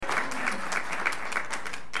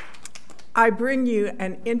I bring you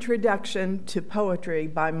an introduction to poetry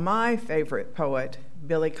by my favorite poet,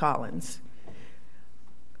 Billy Collins.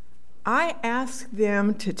 I ask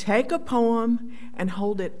them to take a poem and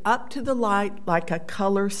hold it up to the light like a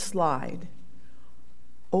color slide,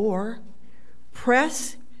 or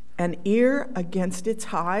press an ear against its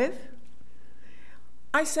hive.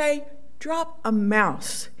 I say, drop a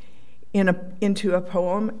mouse into a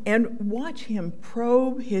poem and watch him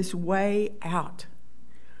probe his way out.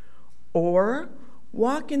 Or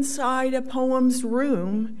walk inside a poem's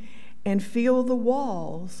room and feel the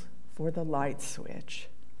walls for the light switch.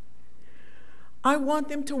 I want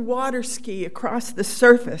them to water ski across the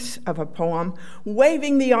surface of a poem,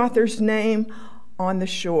 waving the author's name on the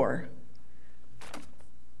shore.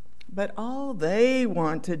 But all they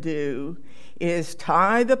want to do is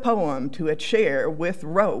tie the poem to a chair with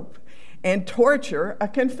rope and torture a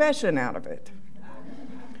confession out of it.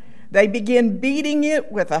 They begin beating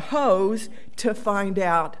it with a hose to find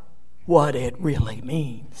out what it really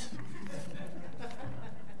means.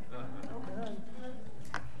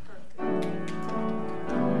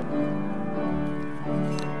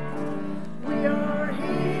 We are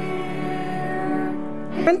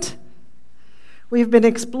here. We've been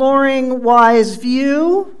exploring Wise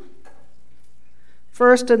View,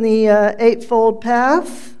 first in the Eightfold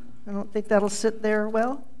Path. I don't think that'll sit there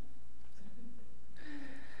well.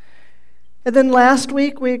 And then last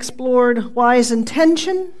week we explored wise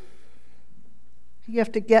intention. You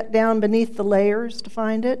have to get down beneath the layers to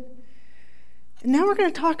find it. And now we're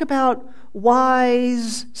going to talk about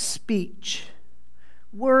wise speech,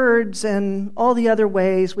 words and all the other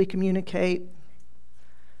ways we communicate.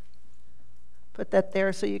 Put that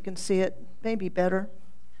there so you can see it maybe better.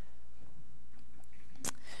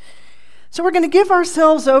 So we're going to give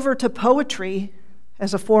ourselves over to poetry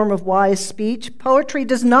as a form of wise speech. Poetry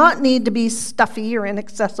does not need to be stuffy or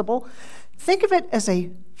inaccessible. Think of it as a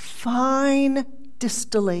fine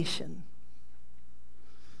distillation.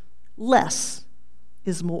 Less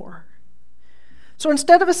is more. So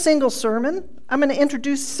instead of a single sermon, I'm going to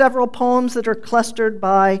introduce several poems that are clustered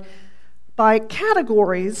by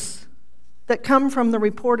categories that come from the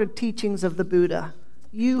reported teachings of the Buddha.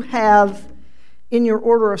 You have in your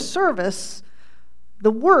order of service the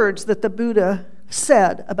words that the Buddha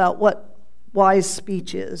said about what wise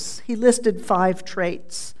speech is. He listed 5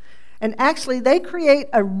 traits. And actually, they create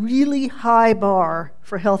a really high bar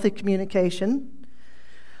for healthy communication.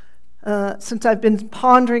 Since I've been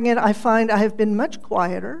pondering it, I find I have been much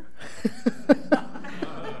quieter,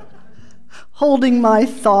 holding my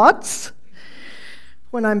thoughts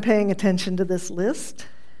when I'm paying attention to this list.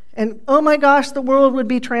 And oh my gosh, the world would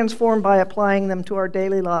be transformed by applying them to our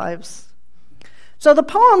daily lives. So the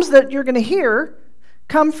poems that you're going to hear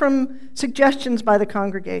come from suggestions by the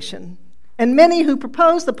congregation. And many who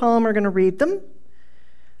propose the poem are going to read them.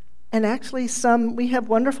 And actually we have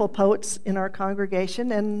wonderful poets in our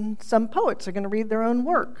congregation, and some poets are going to read their own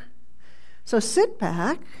work. So sit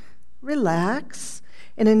back, relax,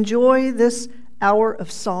 and enjoy this hour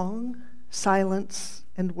of song, silence,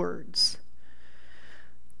 and words.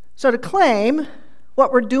 So to claim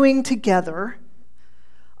what we're doing together,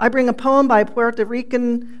 I bring a poem by Puerto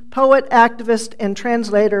Rican poet, activist, and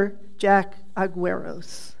translator Jack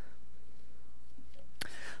Agueros.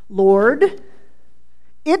 Lord,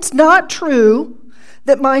 it's not true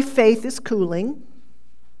that my faith is cooling.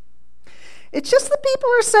 It's just that people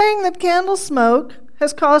are saying that candle smoke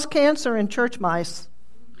has caused cancer in church mice.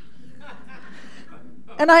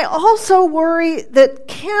 And I also worry that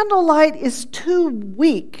candlelight is too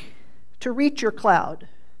weak to reach your cloud.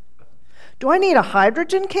 Do I need a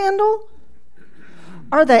hydrogen candle?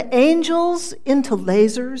 Are the angels into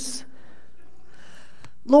lasers?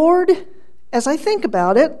 Lord, as I think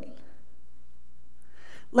about it,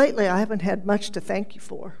 lately I haven't had much to thank you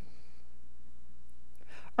for.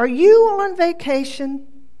 Are you on vacation?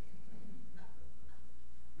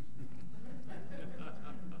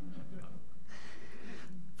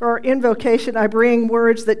 For our invocation, I bring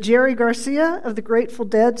words that Jerry Garcia of the Grateful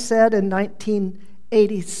Dead said in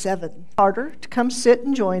 1987. Harder to come sit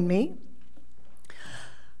and join me.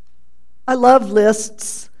 I love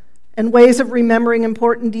lists and ways of remembering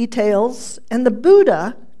important details, and the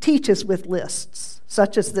Buddha teaches with lists,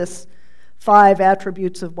 such as this 5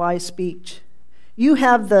 attributes of wise speech. You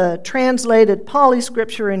have the translated Pali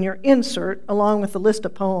scripture in your insert, along with the list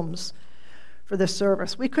of poems for this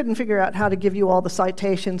service. We couldn't figure out how to give you all the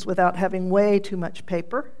citations without having way too much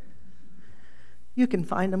paper. You can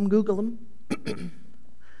find them, Google them.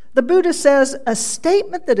 The Buddha says, a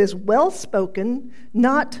statement that is well-spoken,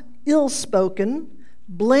 not ill-spoken,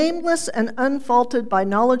 blameless and unfaulted by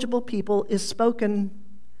knowledgeable people is spoken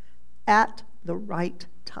at the right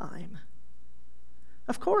time.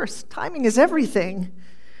 Of course, timing is everything.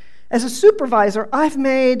 As a supervisor, I've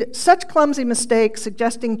made such clumsy mistakes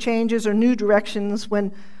suggesting changes or new directions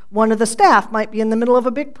when one of the staff might be in the middle of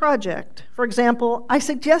a big project. For example, I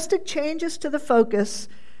suggested changes to the focus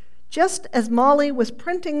just as Molly was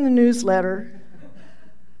printing the newsletter,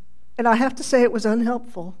 and I have to say it was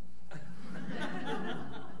unhelpful.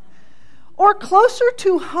 Or closer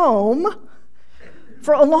to home,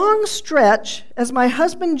 for a long stretch, as my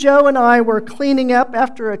husband Joe and I were cleaning up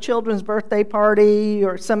after a children's birthday party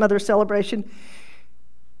or some other celebration,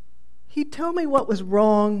 he'd tell me what was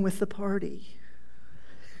wrong with the party.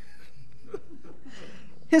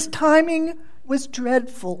 His timing was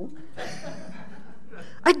dreadful.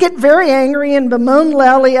 I'd get very angry and bemoan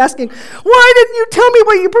loudly, asking, "Why didn't you tell me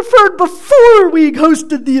what you preferred before we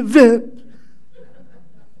hosted the event?"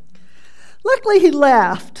 Luckily, he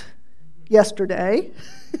laughed yesterday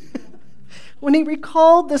when he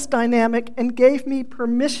recalled this dynamic and gave me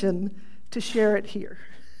permission to share it here.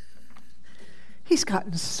 He's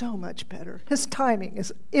gotten so much better. His timing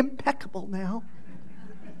is impeccable now.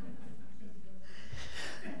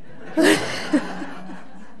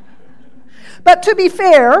 But to be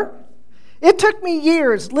fair, it took me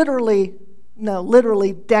years, literally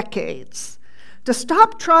decades, to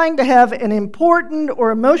stop trying to have an important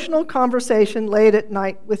or emotional conversation late at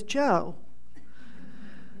night with Joe.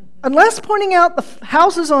 Unless pointing out the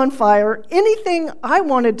houses on fire, anything I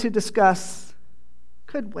wanted to discuss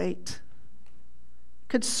could wait.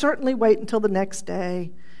 Could certainly wait until the next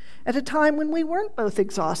day, at a time when we weren't both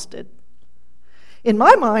exhausted. In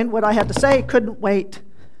my mind, what I had to say couldn't wait.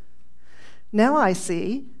 Now I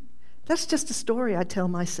see that's just a story I tell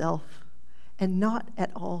myself, and not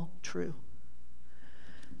at all true.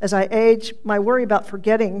 As I age, my worry about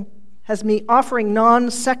forgetting has me offering non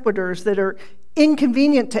sequiturs that are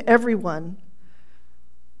inconvenient to everyone,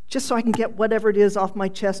 just so I can get whatever it is off my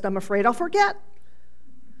chest I'm afraid I'll forget.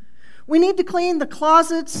 We need to clean the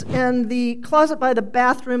closets, and the closet by the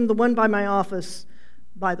bathroom, the one by my office,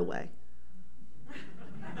 by the way.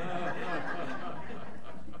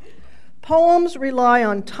 Poems rely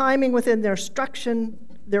on timing within their structure.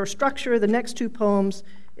 The next two poems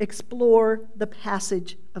explore the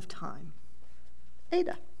passage of time.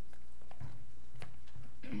 Ada.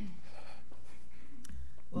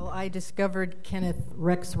 Well, I discovered Kenneth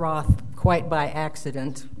Rexroth quite by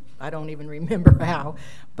accident. I don't even remember how,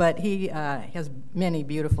 but he has many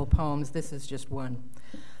beautiful poems. This is just one.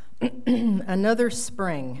 Another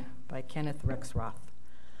Spring by Kenneth Rexroth.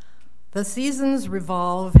 The seasons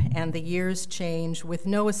revolve and the years change with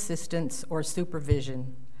no assistance or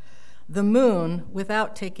supervision. The moon,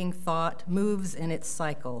 without taking thought, moves in its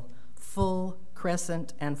cycle, full,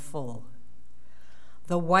 crescent, and full.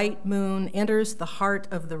 The white moon enters the heart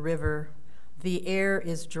of the river. The air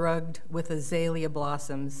is drugged with azalea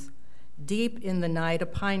blossoms. Deep in the night, a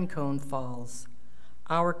pine cone falls.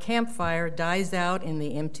 Our campfire dies out in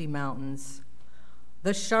the empty mountains.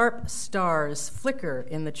 The sharp stars flicker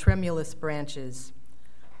in the tremulous branches.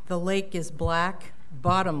 The lake is black,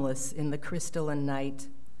 bottomless in the crystalline night.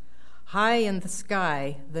 High in the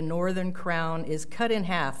sky, the northern crown is cut in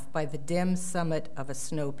half by the dim summit of a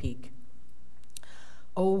snow peak.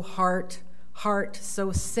 O heart, heart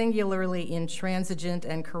so singularly intransigent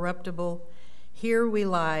and corruptible, here we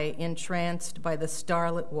lie entranced by the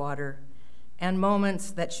starlit water, and moments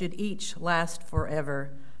that should each last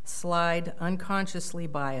forever slide unconsciously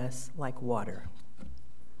by us like water.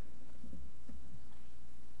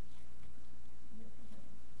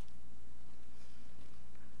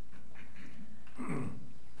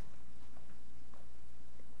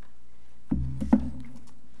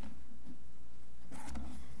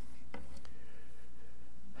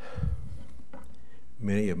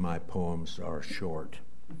 Many of my poems are short.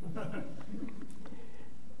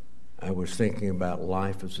 I was thinking about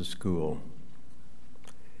life as a school.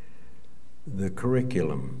 The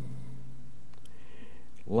curriculum.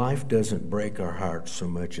 Life doesn't break our hearts so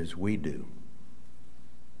much as we do.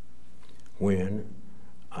 When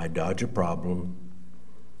I dodge a problem,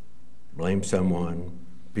 blame someone,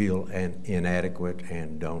 feel inadequate,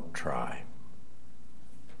 and don't try.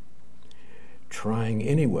 Trying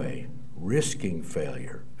anyway, risking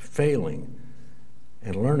failure, failing,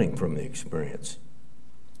 and learning from the experience.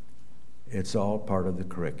 It's all part of the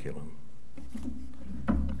curriculum.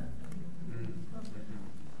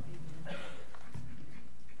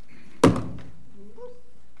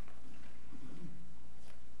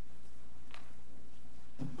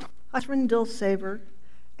 Catherine Dilsaver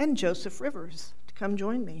and Joseph Rivers to come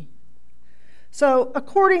join me. So,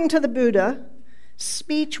 according to the Buddha,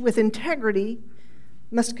 speech with integrity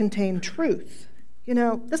must contain truth. You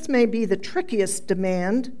know, this may be the trickiest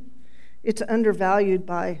demand. It's undervalued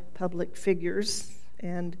by public figures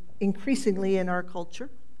and increasingly in our culture.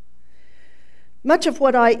 Much of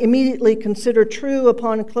what I immediately consider true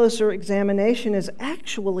upon closer examination is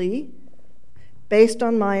actually based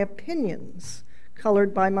on my opinions,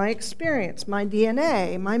 colored by my experience, my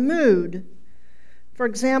DNA, my mood. For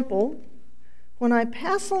example, when I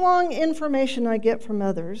pass along information I get from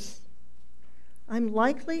others, I'm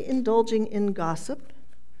likely indulging in gossip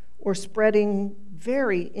or spreading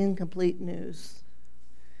very incomplete news.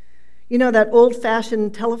 You know that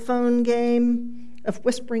old-fashioned telephone game of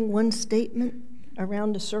whispering one statement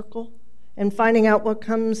around a circle and finding out what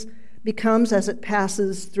becomes as it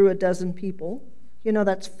passes through a dozen people? You know,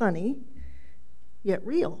 that's funny, yet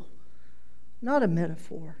real, not a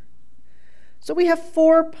metaphor. So we have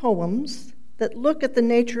 4 poems that look at the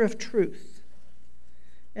nature of truth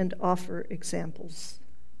and offer examples.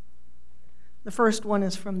 The first one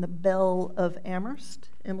is from The Belle of Amherst,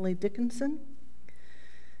 Emily Dickinson.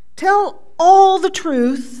 Tell all the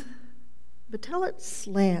truth, but tell it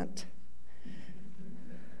slant.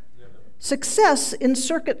 Success in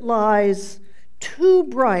circuit lies too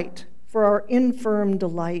bright for our infirm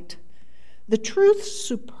delight. The truth's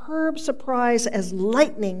superb surprise as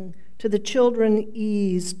lightning to the children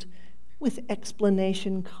eased with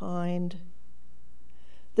explanation kind.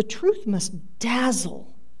 The truth must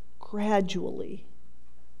dazzle gradually,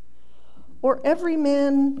 or every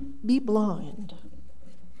man be blind.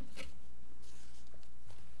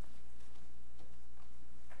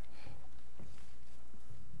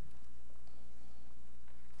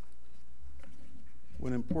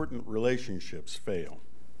 When important relationships fail,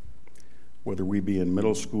 whether we be in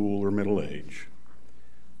middle school or middle age,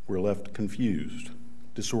 we're left confused,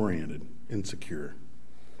 disoriented, insecure.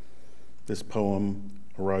 This poem,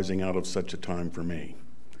 arising out of such a time for me,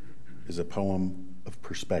 is a poem of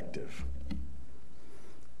perspective.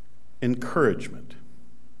 Encouragement.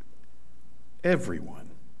 Everyone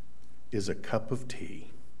is a cup of tea,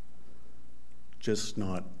 just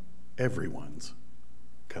not everyone's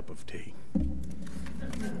cup of tea.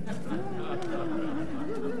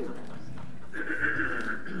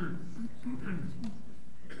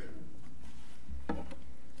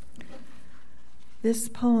 This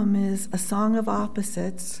poem is A Song of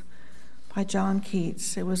Opposites by John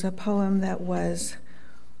Keats. It was a poem that was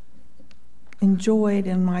enjoyed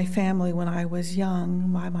in my family when I was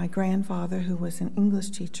young by my grandfather, who was an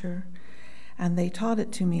English teacher, and they taught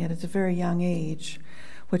it to me at a very young age,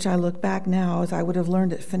 which I look back now as I would have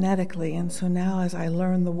learned it phonetically, and so now as I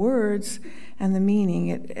learn the words and the meaning,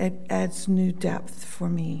 it adds new depth for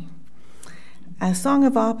me. A Song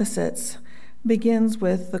of Opposites begins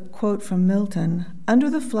with the quote from Milton,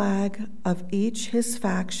 "Under the flag of each his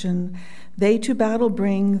faction, they to battle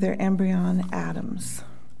bring their embryon atoms."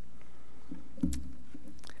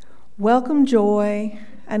 Welcome joy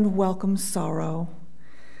and welcome sorrow,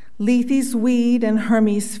 Lethe's weed and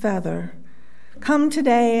Hermes' feather. Come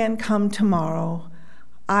today and come tomorrow,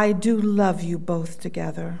 I do love you both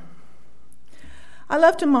together. I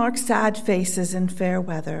love to mark sad faces in fair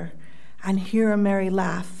weather and hear a merry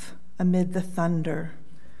laugh amid the thunder.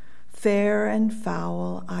 Fair and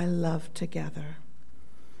foul I love together.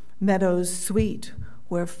 Meadows sweet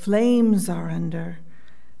where flames are under,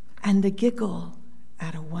 and a giggle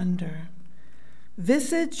at a wonder.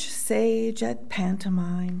 Visage sage at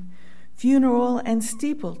pantomime, funeral and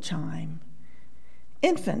steeple chime.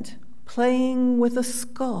 Infant playing with a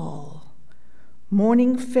skull,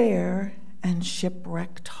 morning fair and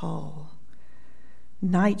shipwrecked hull.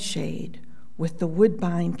 Nightshade with the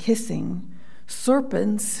woodbine kissing,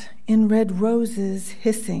 serpents in red roses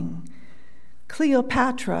hissing.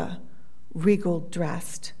 Cleopatra, regal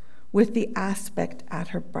dressed, with the aspect at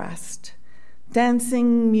her breast.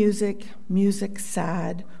 Dancing music, music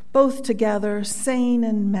sad, both together, sane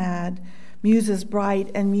and mad. Muses bright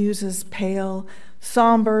and muses pale,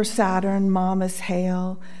 somber Saturn, Momus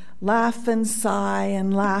hail. Laugh and sigh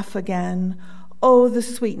and laugh again, oh, the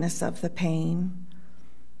sweetness of the pain.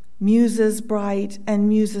 Muses bright and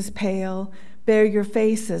muses pale, bear your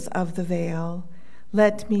faces of the veil.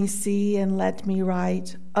 Let me see and let me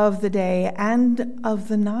write of the day and of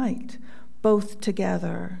the night, both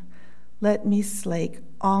together. Let me slake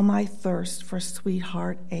all my thirst for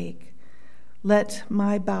sweetheart ache. Let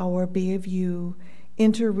my bower be of you,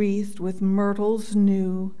 interwreathed with myrtles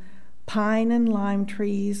new, pine and lime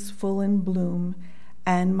trees full in bloom,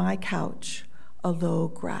 and my couch a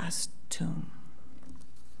low-grassed tomb.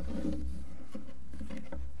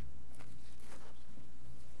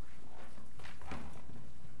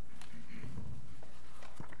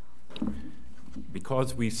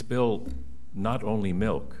 Because We Spill Not Only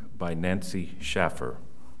Milk by Nancy Schaffer.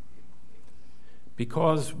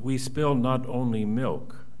 Because we spill not only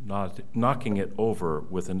milk, not knocking it over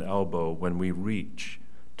with an elbow when we reach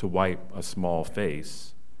to wipe a small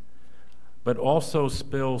face, but also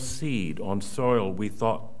spill seed on soil we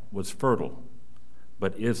thought was fertile,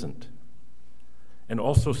 but isn't, and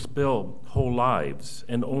also spill whole lives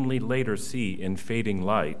and only later see in fading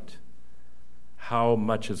light how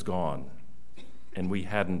much is gone and we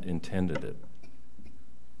hadn't intended it.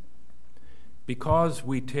 Because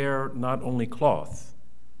we tear not only cloth,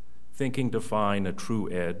 thinking to find a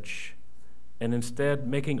true edge, and instead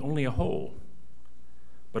making only a hole,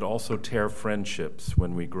 but also tear friendships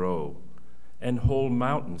when we grow, and whole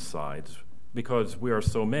mountainsides, because we are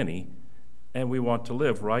so many, and we want to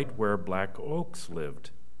live right where black oaks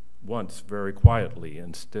lived, once very quietly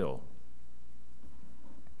and still.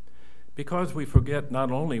 Because we forget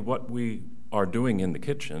not only what we are doing in the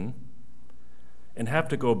kitchen, and have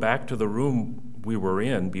to go back to the room we were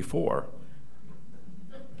in before,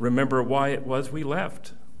 remember why it was we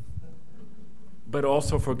left, but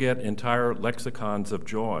also forget entire lexicons of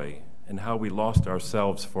joy and how we lost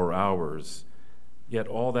ourselves for hours, yet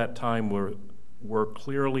all that time were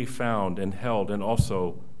clearly found and held, and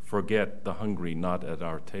also forget the hungry not at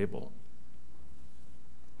our table.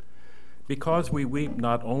 Because we weep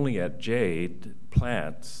not only at jade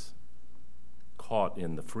plants caught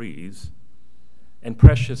in the freeze and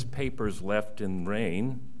precious papers left in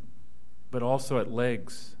rain, but also at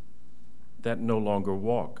legs that no longer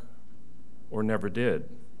walk or never did,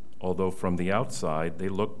 although from the outside they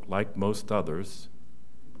look like most others.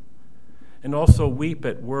 And also weep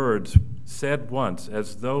at words said once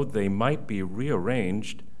as though they might be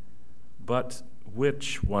rearranged, but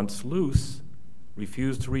which, once loose,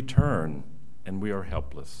 refuse to return, and we are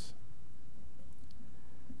helpless.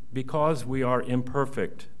 Because we are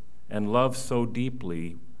imperfect and love so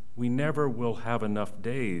deeply, we never will have enough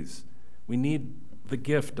days. We need the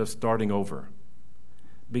gift of starting over,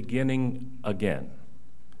 beginning again.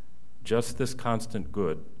 Just this constant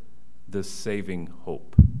good, this saving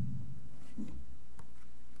hope.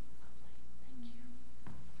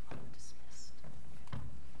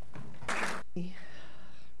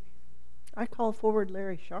 I call forward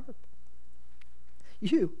Larry Sharp.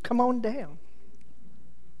 You, come on down.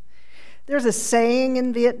 There's a saying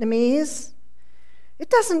in Vietnamese, it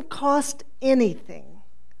doesn't cost anything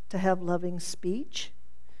to have loving speech.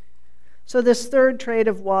 So this third trait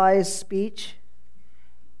of wise speech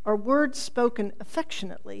are words spoken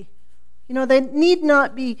affectionately. You know, they need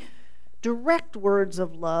not be direct words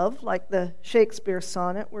of love, like the Shakespeare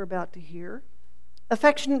sonnet we're about to hear.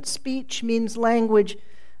 Affectionate speech means language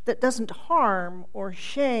that doesn't harm or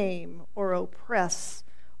shame or oppress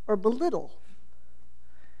or belittle.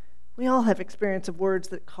 We all have experience of words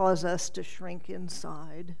that cause us to shrink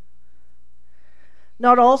inside.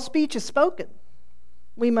 Not all speech is spoken.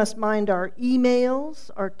 We must mind our emails,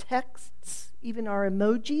 our texts, even our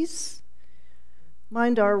emojis.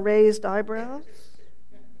 Mind our raised eyebrows,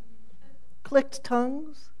 clicked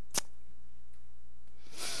tongues.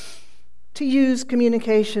 To use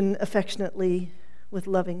communication affectionately with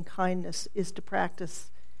loving kindness is to practice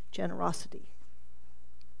generosity.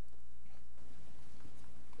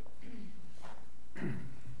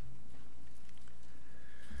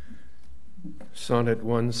 Sonnet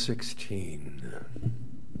 116.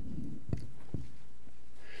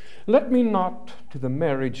 Let me not to the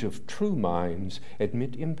marriage of true minds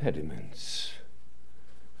admit impediments.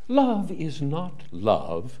 Love is not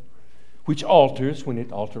love, which alters when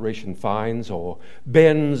it alteration finds, or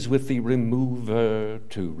bends with the remover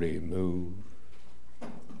to remove.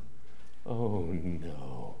 Oh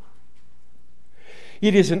no.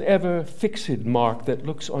 It is an ever-fixed mark that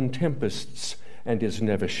looks on tempests and is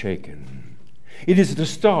never shaken. It is the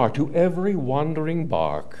star to every wandering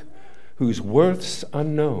bark, whose worth's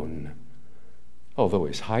unknown, although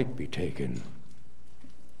his height be taken.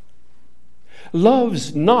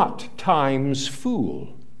 Love's not time's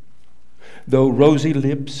fool, though rosy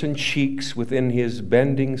lips and cheeks within his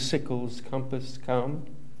bending sickle's compass come.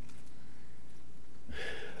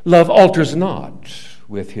 Love alters not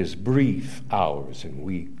with his brief hours and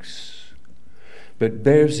weeks, but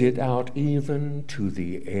bears it out even to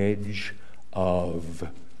the edge of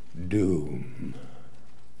doom.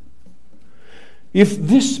 If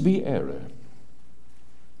this be error,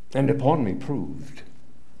 and upon me proved,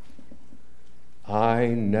 I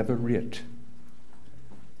never writ,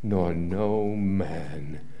 nor no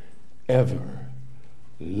man ever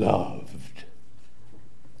loved.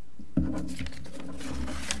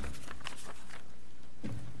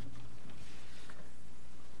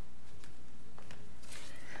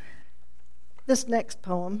 This next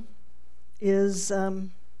poem is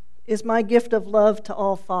my gift of love to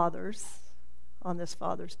all fathers on this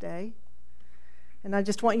Father's Day. And I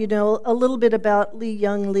just want you to know a little bit about Lee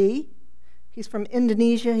Young Lee. He's from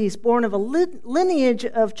Indonesia. He's born of a lineage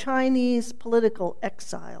of Chinese political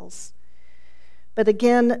exiles. But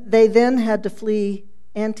again, they then had to flee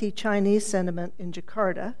anti-Chinese sentiment in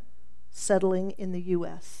Jakarta, settling in the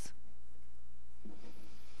U.S.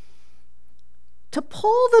 To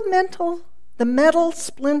pull the metal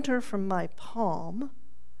splinter from my palm,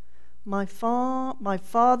 my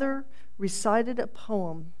father recited a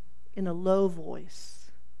poem in a low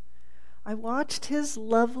voice. I watched his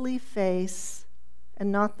lovely face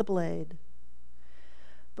and not the blade.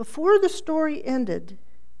 Before the story ended,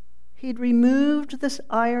 he'd removed this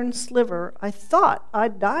iron sliver I thought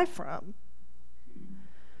I'd die from.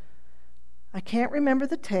 I can't remember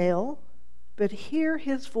the tale, but hear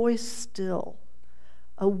his voice still,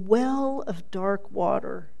 a well of dark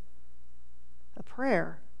water, a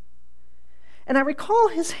prayer. And I recall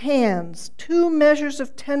his hands, 2 measures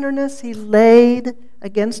of tenderness he laid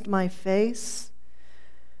against my face,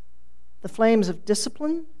 the flames of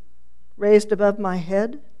discipline raised above my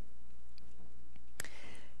head.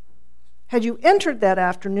 Had you entered that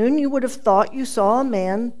afternoon, you would have thought you saw a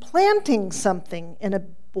man planting something in a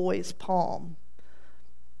boy's palm,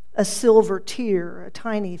 a silver tear, a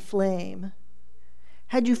tiny flame.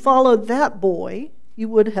 Had you followed that boy, you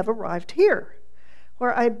would have arrived here,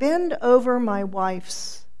 where I bend over my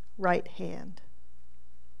wife's right hand.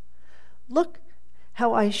 Look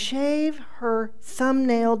how I shave her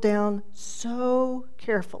thumbnail down so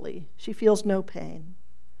carefully she feels no pain.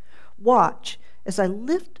 Watch as I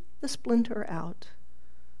lift the splinter out.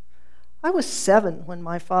 I was 7 when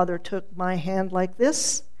my father took my hand like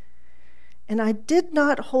this, and I did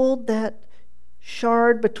not hold that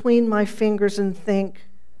shard between my fingers and think,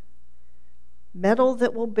 metal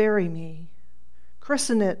that will bury me,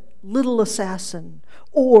 christen it little assassin,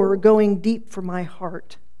 or going deep for my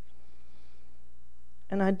heart.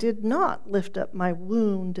 And I did not lift up my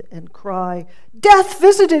wound and cry, death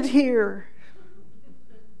visited here.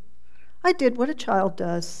 I did what a child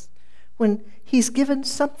does when he's given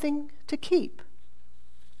something to keep.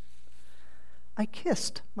 I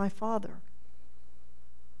kissed my father.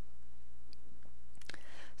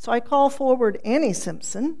 So I call forward Annie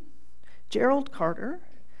Simpson, Gerald Carter,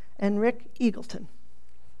 and Rick Eagleton.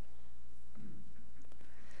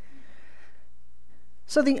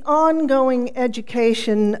 So the ongoing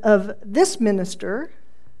education of this minister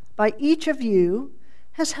by each of you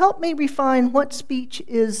has helped me refine what speech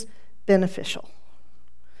is beneficial.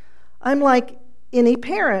 I'm like any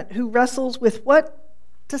parent who wrestles with what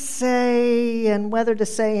to say and whether to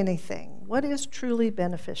say anything. What is truly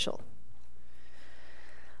beneficial?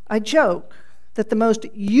 I joke that the most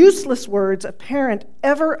useless words a parent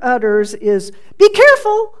ever utters is, "Be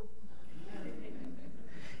careful!"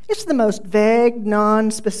 It's the most vague,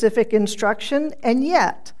 non-specific instruction, and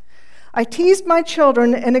yet I teased my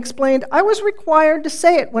children and explained I was required to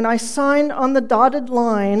say it when I signed on the dotted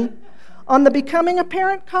line on the Becoming a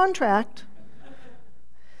Parent contract.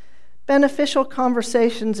 Beneficial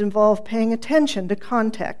conversations involve paying attention to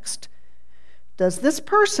context. Does this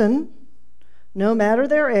person, no matter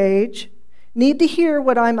their age, need to hear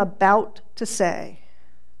what I'm about to say?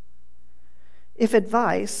 If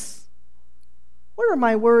advice, what are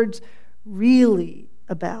my words really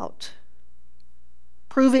about?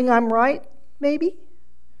 Proving I'm right, maybe?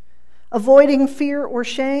 Avoiding fear or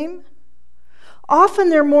shame? Often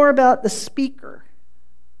they're more about the speaker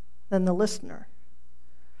than the listener.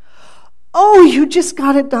 Oh, you just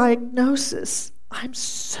got a diagnosis. I'm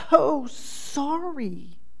so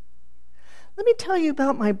sorry. Let me tell you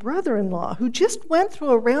about my brother-in-law who just went through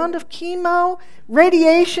a round of chemo,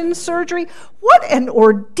 radiation, surgery. What an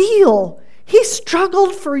ordeal. He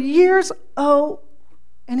struggled for years. Oh,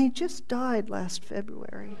 and he just died last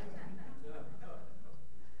February.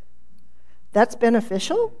 That's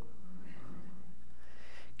beneficial?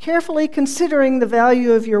 Carefully considering the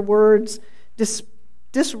value of your words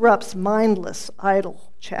disrupts mindless,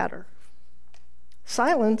 idle chatter.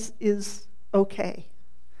 Silence is okay.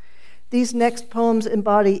 These next poems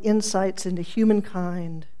embody insights into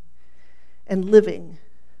humankind and living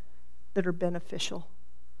that are beneficial.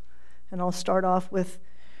 And I'll start off with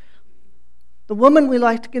the woman we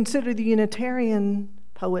like to consider the Unitarian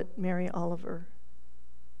poet, Mary Oliver.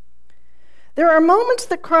 There are moments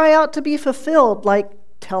that cry out to be fulfilled, like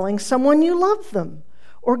telling someone you love them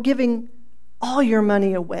or giving all your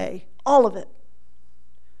money away, all of it.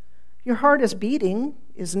 Your heart is beating,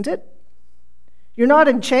 isn't it? You're not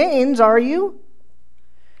in chains, are you?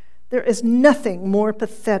 There is nothing more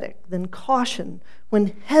pathetic than caution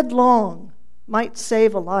when headlong might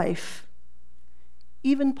save a life,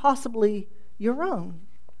 even possibly your own.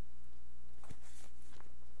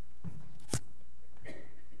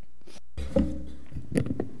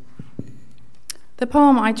 The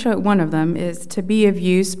poem I chose, one of them, is To Be of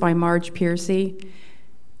Use by Marge Piercy.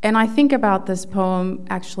 And I think about this poem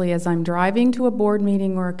actually as I'm driving to a board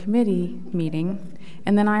meeting or a committee meeting,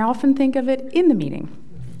 and then I often think of it in the meeting.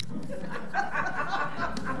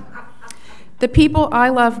 The people I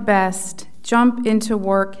love best jump into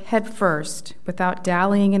work head first without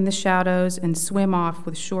dallying in the shadows and swim off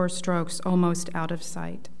with sure strokes almost out of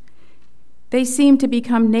sight. They seem to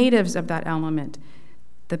become natives of that element,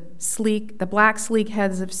 the black sleek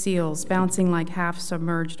heads of seals bouncing like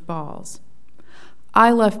half-submerged balls.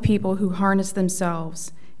 I love people who harness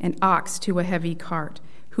themselves, an ox to a heavy cart,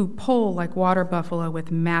 who pull like water buffalo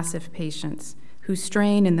with massive patience, who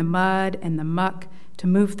strain in the mud and the muck to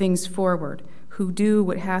move things forward, who do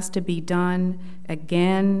what has to be done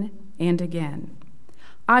again and again.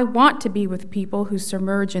 I want to be with people who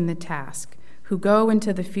submerge in the task, who go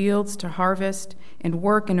into the fields to harvest and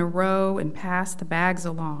work in a row and pass the bags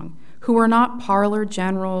along, who are not parlor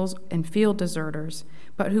generals and field deserters,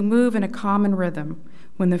 but who move in a common rhythm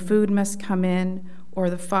when the food must come in or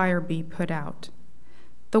the fire be put out.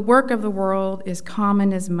 The work of the world is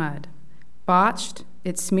common as mud. Botched,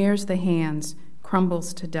 it smears the hands,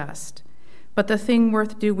 crumbles to dust. But the thing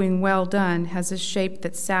worth doing well done has a shape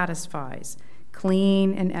that satisfies,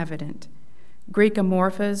 clean and evident. Greek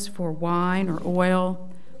amorphas for wine or oil,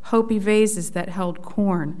 Hopi vases that held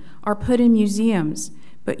corn are put in museums,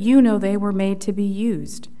 but you know they were made to be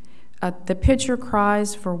used. The pitcher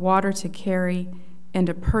cries for water to carry and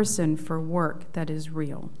a person for work that is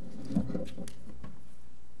real.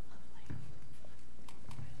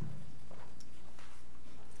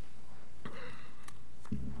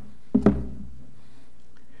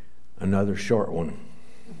 Another short one.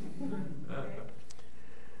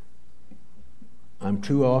 I'm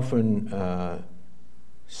too often the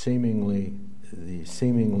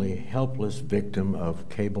seemingly helpless victim of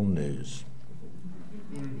cable news.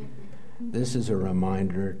 This is a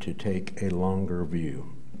reminder to take a longer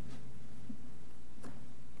view.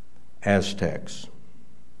 Aztecs.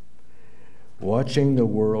 Watching the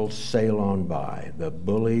world sail on by, the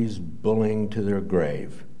bullies bullying to their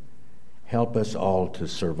grave, help us all to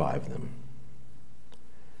survive them.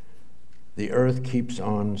 The earth keeps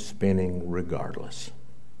on spinning regardless.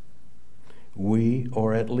 We,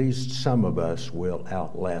 or at least some of us, will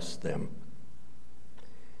outlast them.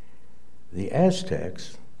 The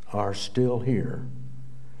Aztecs are still here,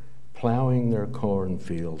 plowing their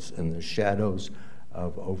cornfields in the shadows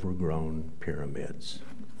of overgrown pyramids.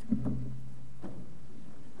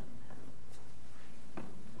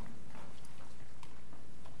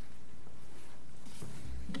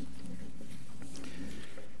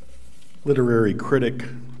 Literary critic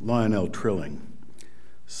Lionel Trilling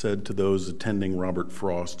said to those attending Robert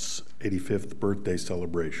Frost's 85th birthday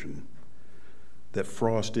celebration that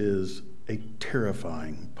Frost is a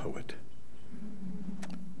terrifying poet.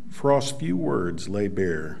 Frost's few words lay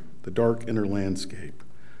bare the dark inner landscape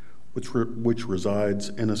which resides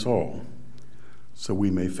in us all, so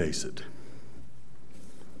we may face it.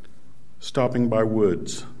 Stopping by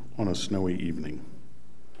woods on a snowy evening.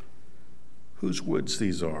 Whose woods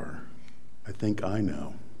these are, I think I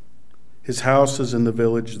know. His house is in the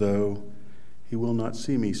village, though he will not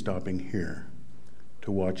see me stopping here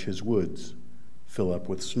to watch his woods fill up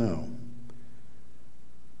with snow.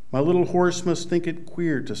 My little horse must think it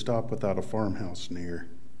queer to stop without a farmhouse near.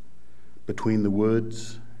 Between the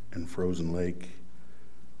woods and frozen lake,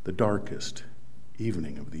 the darkest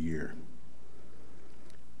evening of the year.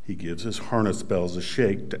 He gives his harness bells a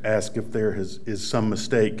shake to ask if there is some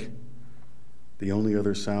mistake. The only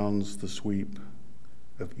other sounds the sweep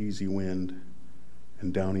of easy wind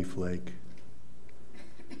and downy flake.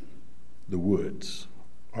 The woods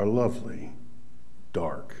are lovely,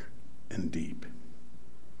 dark, and deep.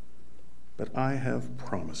 But I have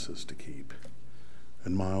promises to keep,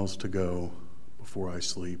 and miles to go before I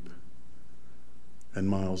sleep, and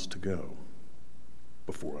miles to go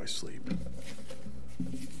before I sleep.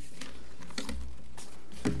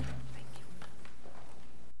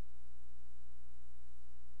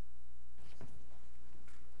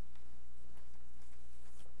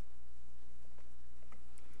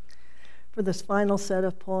 For this final set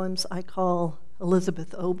of poems, I call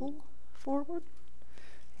Elizabeth Obel forward.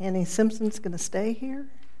 Annie Simpson's going to stay here.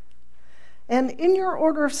 And in your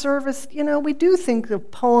order of service, we do think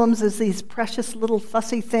of poems as these precious little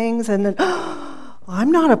fussy things, and then,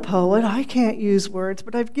 I'm not a poet, I can't use words,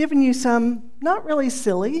 but I've given you some not really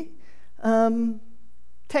silly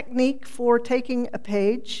technique for taking a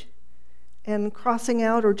page and crossing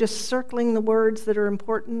out or just circling the words that are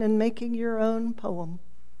important and making your own poem.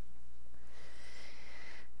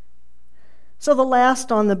 So the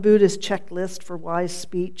last on the Buddhist checklist for wise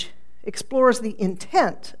speech explores the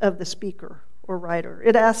intent of the speaker or writer.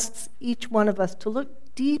 It asks each one of us to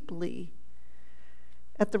look deeply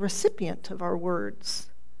at the recipient of our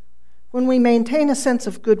words. When we maintain a sense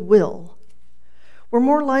of goodwill, we're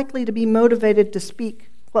more likely to be motivated to speak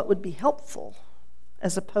what would be helpful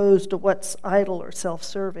as opposed to what's idle or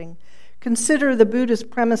self-serving. Consider the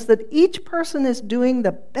Buddhist premise that each person is doing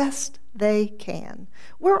the best they can.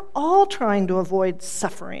 We're all trying to avoid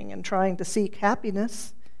suffering and trying to seek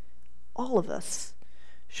happiness. All of us.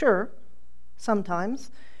 Sure,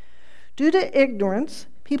 sometimes, due to ignorance,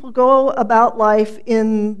 people go about life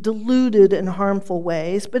in deluded and harmful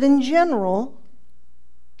ways, but in general,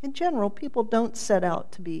 people don't set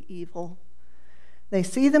out to be evil. They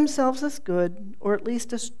see themselves as good, or at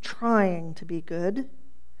least as trying to be good.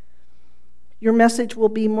 Your message will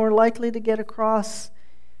be more likely to get across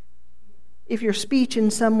if your speech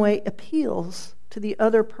in some way appeals to the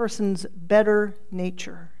other person's better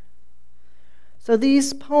nature. So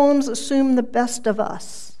these poems assume the best of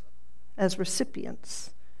us as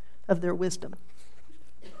recipients of their wisdom.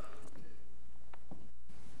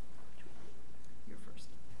 You're first.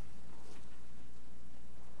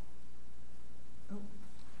 Oh.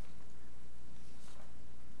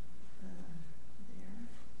 There.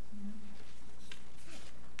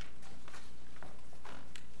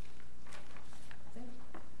 Yeah.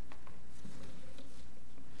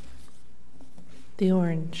 The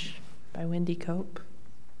Orange by Wendy Cope.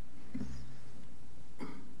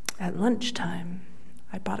 At lunchtime,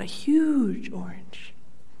 I bought a huge orange.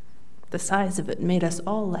 The size of it made us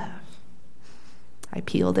all laugh. I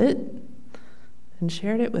peeled it and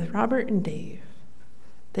shared it with Robert and Dave.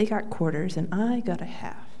 They got quarters and I got a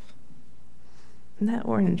half. And that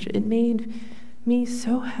orange, it made me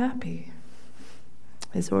so happy,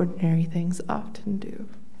 as ordinary things often do.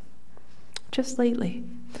 Just lately,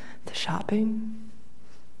 the shopping,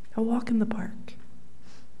 a walk in the park.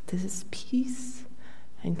 This is peace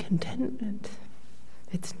and contentment.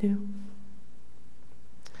 It's new.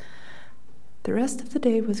 The rest of the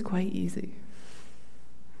day was quite easy.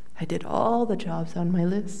 I did all the jobs on my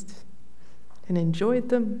list and enjoyed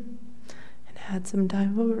them and had some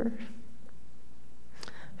time over.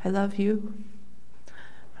 I love you.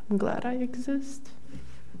 I'm glad I exist.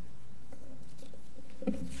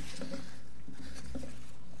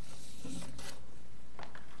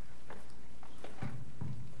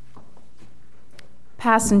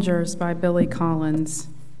 Passengers by Billy Collins.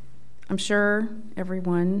 I'm sure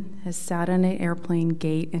everyone has sat in an airplane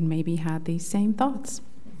gate and maybe had these same thoughts.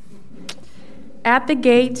 At the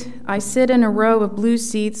gate, I sit in a row of blue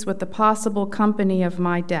seats with the possible company of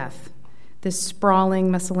my death. This sprawling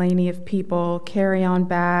miscellany of people, carry-on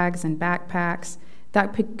bags and backpacks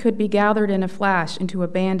that could be gathered in a flash into a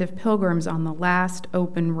band of pilgrims on the last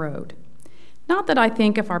open road. Not that I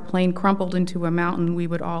think if our plane crumpled into a mountain, we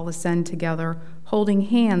would all ascend together, holding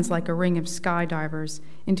hands like a ring of skydivers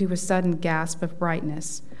into a sudden gasp of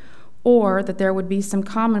brightness, or that there would be some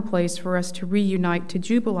common place for us to reunite to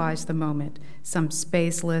jubilize the moment, some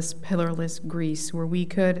spaceless, pillarless Greece where we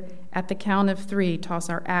could, at the count of 3, toss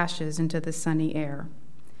our ashes into the sunny air.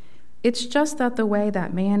 It's just that the way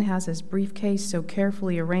that man has his briefcase so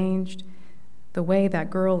carefully arranged, the way that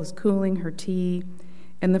girl is cooling her tea,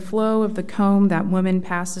 and the flow of the comb that woman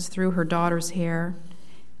passes through her daughter's hair.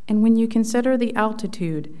 And when you consider the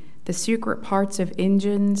altitude, the secret parts of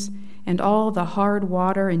engines, and all the hard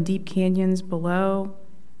water and deep canyons below,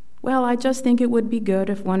 well, I just think it would be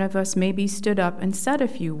good if one of us maybe stood up and said a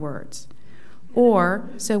few words.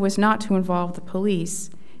 Or, so as not to involve the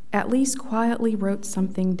police, at least quietly wrote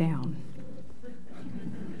something down.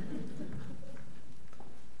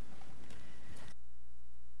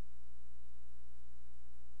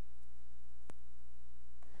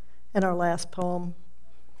 And our last poem,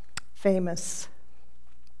 Famous.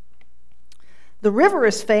 The river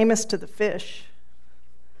is famous to the fish.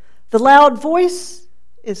 The loud voice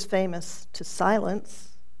is famous to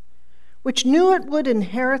silence, which knew it would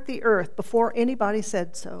inherit the earth before anybody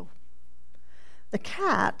said so. The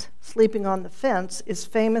cat sleeping on the fence is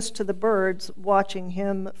famous to the birds watching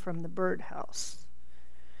him from the birdhouse.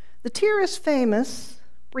 The tear is famous,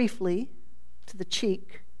 briefly, to the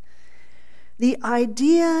cheek. The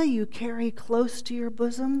idea you carry close to your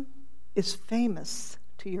bosom is famous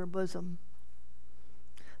to your bosom.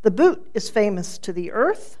 The boot is famous to the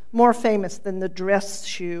earth, more famous than the dress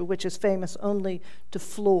shoe, which is famous only to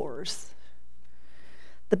floors.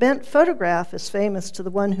 The bent photograph is famous to the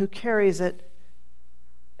one who carries it,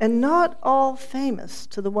 and not all famous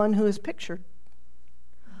to the one who is pictured.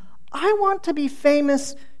 I want to be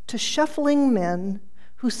famous to shuffling men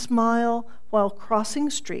who smile while crossing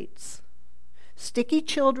streets, sticky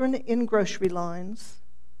children in grocery lines.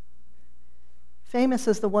 Famous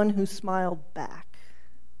as the one who smiled back.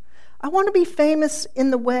 I want to be famous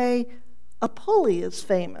in the way a pulley is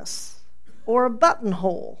famous, or a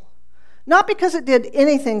buttonhole. Not because it did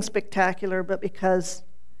anything spectacular, but because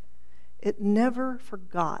it never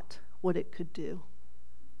forgot what it could do.